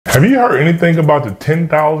Have you heard anything about the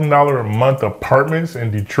 $10,000 a month apartments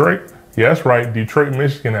in Detroit? Yeah, that's right, Detroit,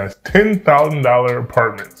 Michigan has $10,000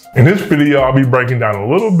 apartments. In this video, I'll be breaking down a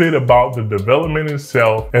little bit about the development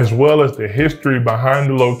itself, as well as the history behind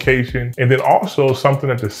the location, and then also something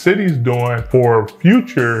that the city's doing for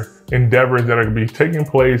future endeavors that are gonna be taking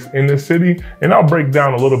place in the city, and I'll break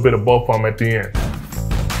down a little bit of both of them at the end.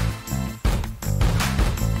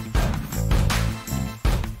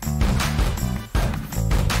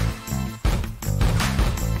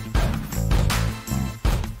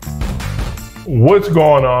 What's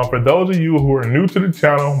going on? For those of you who are new to the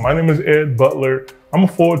channel, my name is Ed Butler. I'm a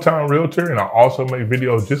full-time realtor, and I also make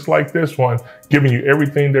videos just like this one, giving you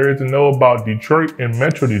everything there is to know about Detroit and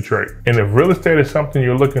Metro Detroit. And if real estate is something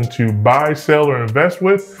you're looking to buy, sell, or invest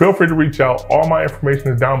with, feel free to reach out. All my information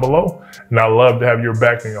is down below, and I'd love to have your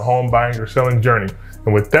back in your home buying or selling journey.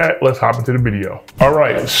 And with that, let's hop into the video. All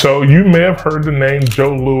right, so you may have heard the name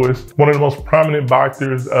Joe Louis, one of the most prominent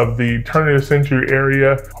boxers of the turn of the century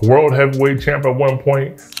area, world heavyweight champ at one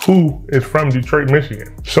point, who is from Detroit,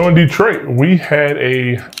 Michigan. So in Detroit, we had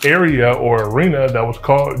a area or arena that was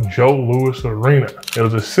called Joe Louis Arena. It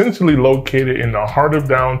was essentially located in the heart of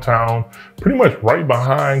downtown, pretty much right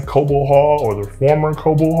behind Cobo Hall, or the former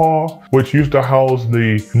Cobo Hall, which used to house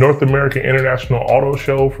the North American International Auto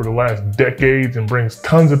Show for the last decades and brings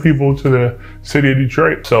tons of people to the city of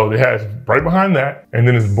Detroit. So it has right behind that, and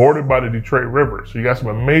then it's bordered by the Detroit River. So you got some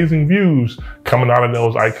amazing views coming out of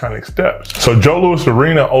those iconic steps. So Joe Louis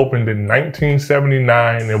Arena opened in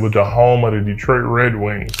 1979. It was the home of the Detroit Red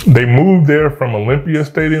Wings. They moved there from Olympia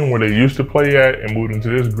Stadium, where they used to play at, and moved into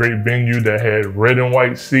this great venue that had red and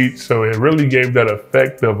white seats. So it really gave that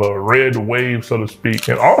effect of a red wave, so to speak.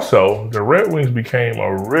 And also, the Red Wings became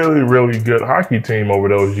a really, really good hockey team over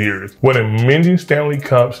those years, winning many Stanley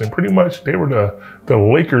Cups, and pretty much they were the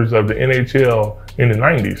Lakers of the NHL in the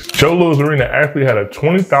 90s. Joe Louis Arena actually had a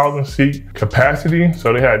 20,000 seat capacity,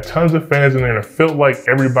 so they had tons of fans in there, and it felt like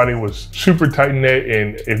everybody was super tight knit.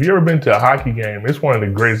 And if you've ever been to a hockey game, it's one of the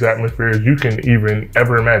greatest atmospheres you can even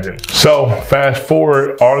ever imagine. So fast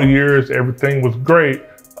forward all the years, everything was great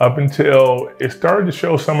up until it started to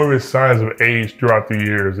show some of its signs of age throughout the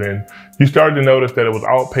years. And you started to notice that it was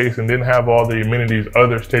outpaced and didn't have all the amenities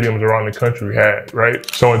other stadiums around the country had, right?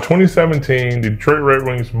 So in 2017, the Detroit Red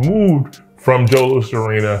Wings moved from Joe Louis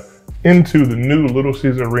Arena into the new Little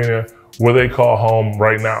Caesars Arena, where they call home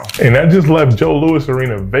right now. And that just left Joe Louis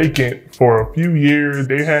Arena vacant for a few years.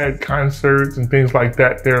 They had concerts and things like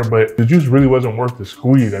that there, but it just really wasn't worth the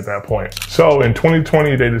squeeze at that point. So in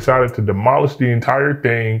 2020, they decided to demolish the entire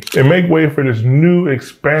thing and make way for this new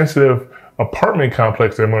expansive apartment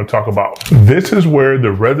complex that I'm going to talk about. This is where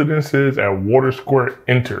the residences at Water Square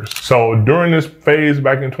enters. So during this phase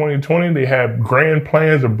back in 2020, they had grand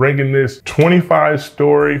plans of bringing this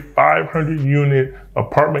 25-story, 500-unit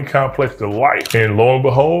apartment complex to life. And lo and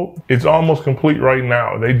behold, it's almost complete right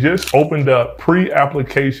now. They just opened up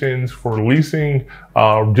pre-applications for leasing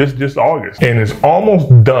just August, and it's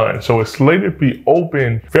almost done. So it's slated to be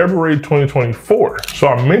open February 2024. So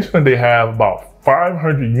I mentioned that they have about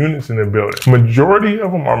 500 units in the building. Majority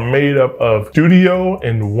of them are made up of studio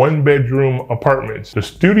and one-bedroom apartments. The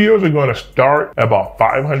studios are going to start at about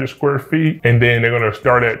 500 square feet, and then they're going to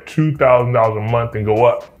start at $2,000 a month and go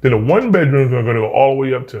up. Then the one-bedrooms are going to go all the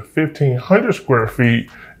way up to 1,500 square feet,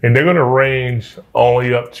 and they're going to range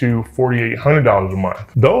only up to $4,800 a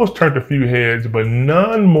month. Those turned a few heads, but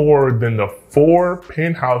none more than the 4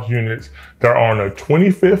 penthouse units that are on the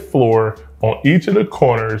 25th floor on each of the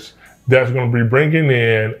corners. That's going to be bringing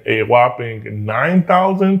in a whopping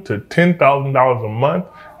 $9,000 to $10,000 a month,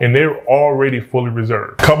 and they're already fully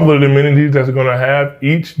reserved. A couple of the amenities that's going to have,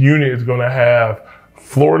 each unit is going to have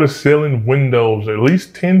floor-to-ceiling windows at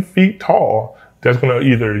least 10 feet tall. That's going to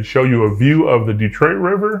either show you a view of the Detroit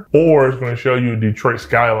River, or it's going to show you a Detroit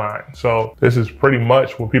skyline. So this is pretty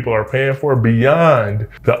much what people are paying for, beyond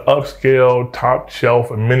the upscale top shelf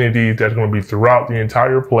amenities that's going to be throughout the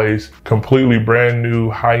entire place. Completely brand new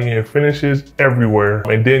high-end finishes everywhere.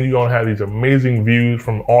 And then you're going to have these amazing views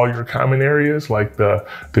from all your common areas, like the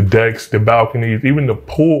decks, the balconies, even the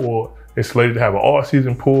pool. It's slated to have an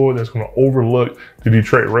all-season pool that's going to overlook the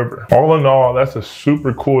Detroit River. All in all, that's a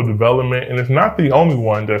super cool development, and it's not the only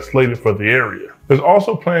one that's slated for the area. There's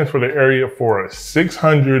also plans for the area for a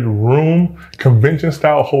 600-room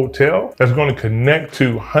convention-style hotel that's going to connect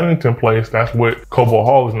to Huntington Place. That's what Cobo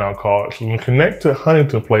Hall is now called. So we're going to connect to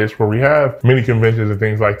Huntington Place, where we have many conventions and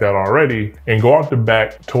things like that already, and go out the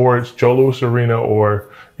back towards Joe Louis Arena,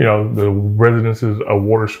 or the residences of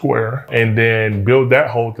Water Square, and then build that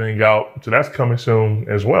whole thing out. So that's coming soon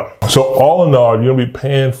as well. So all in all, you're gonna be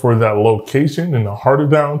paying for that location in the heart of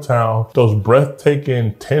downtown, those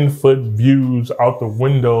breathtaking 10-foot views out the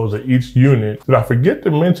windows of each unit. But I forget to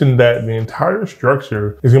mention that the entire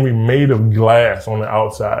structure is gonna be made of glass on the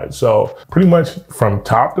outside. So pretty much from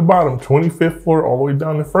top to bottom, 25th floor all the way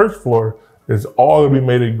down to first floor, is all gonna be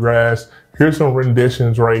made of glass. Here's some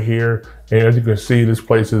renditions right here. And as you can see, this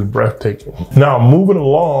place is breathtaking. Now, moving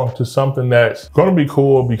along to something that's gonna be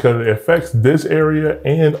cool because it affects this area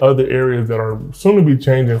and other areas that are soon to be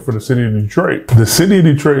changing for the city of Detroit. The city of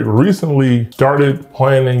Detroit recently started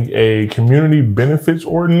planning a community benefits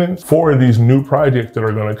ordinance for these new projects that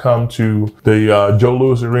are gonna come to the Joe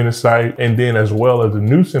Louis Arena site, and then as well as the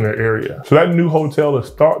New Center area. So that new hotel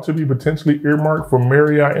is thought to be potentially earmarked for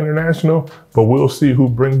Marriott International, but we'll see who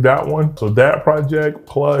brings that one. So that project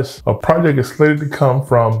plus a project is slated to come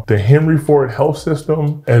from the Henry Ford Health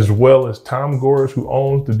System, as well as Tom Gores, who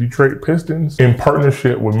owns the Detroit Pistons, in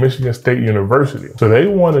partnership with Michigan State University. So they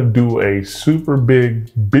want to do a super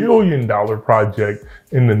big billion-dollar project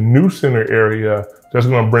in the New Center area that's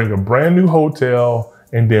going to bring a brand new hotel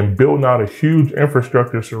and then building out a huge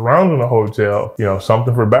infrastructure surrounding the hotel,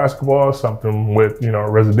 something for basketball, something with,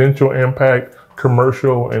 residential impact,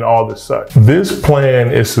 commercial, and all this such. This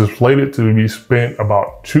plan is slated to be spent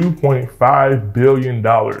about $2.5 billion,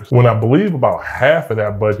 when I believe about half of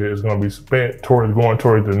that budget is going to be spent going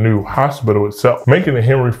towards the new hospital itself, making the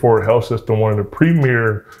Henry Ford Health System one of the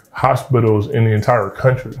premier hospitals in the entire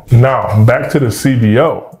country. Now, back to the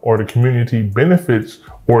CBO, or the Community Benefits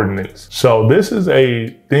Ordinance. So this is a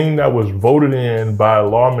thing that was voted in by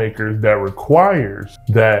lawmakers that requires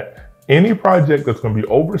that any project that's going to be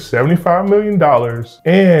over $75 million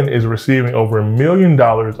and is receiving over $1 million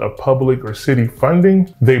of public or city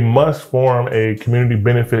funding, they must form a community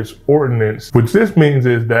benefits ordinance. Which this means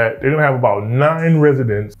is that they're going to have about 9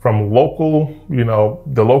 residents from local,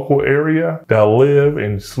 the local area that live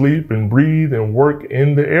and sleep and breathe and work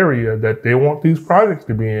in the area that they want these projects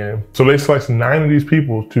to be in. So they select 9 of these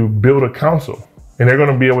people to build a council. And they're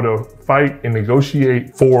going to be able to fight and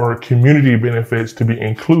negotiate for community benefits to be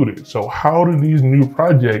included. So how do these new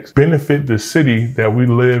projects benefit the city that we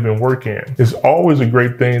live and work in? It's always a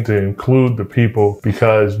great thing to include the people,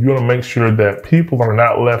 because you want to make sure that people are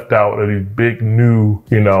not left out of these big new,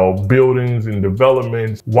 buildings and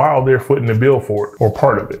developments while they're footing the bill for it or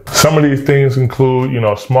part of it. Some of these things include,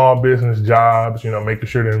 small business jobs, making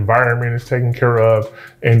sure the environment is taken care of,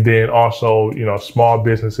 and then also, small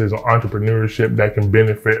businesses or entrepreneurship that can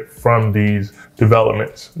benefit from these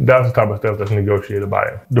developments. That's the type of stuff that's negotiated by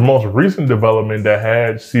it. The most recent development that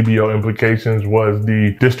had CBO implications was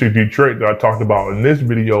the District Detroit that I talked about in this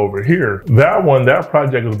video over here. That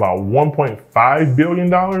project is about $1.5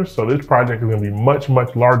 billion. So this project is going to be much,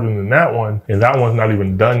 much larger than that one. And that one's not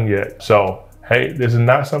even done yet. So, hey, this is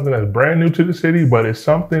not something that's brand new to the city, but it's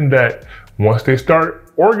something that once they start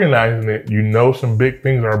organizing it, some big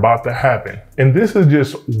things are about to happen. And this is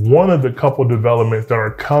just one of the couple developments that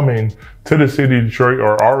are coming to the city of Detroit,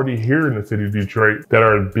 or already here in the city of Detroit, that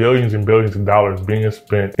are billions and billions of dollars being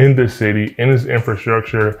spent in the city, in its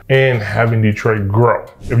infrastructure, and having Detroit grow.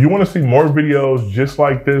 If you want to see more videos just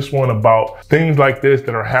like this one about things like this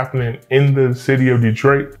that are happening in the city of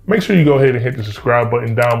Detroit, make sure you go ahead and hit the subscribe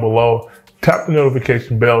button down below. Tap the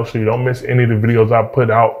notification bell so you don't miss any of the videos I put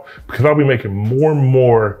out, because I'll be making more and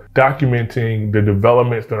more documenting the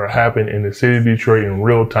developments that are happening in the city of Detroit in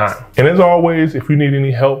real time. And as always, if you need any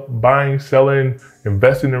help buying, selling,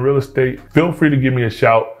 investing in real estate, feel free to give me a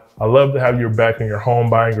shout. I love to have your back in your home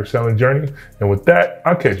buying or selling journey. And with that,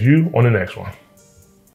 I'll catch you on the next one.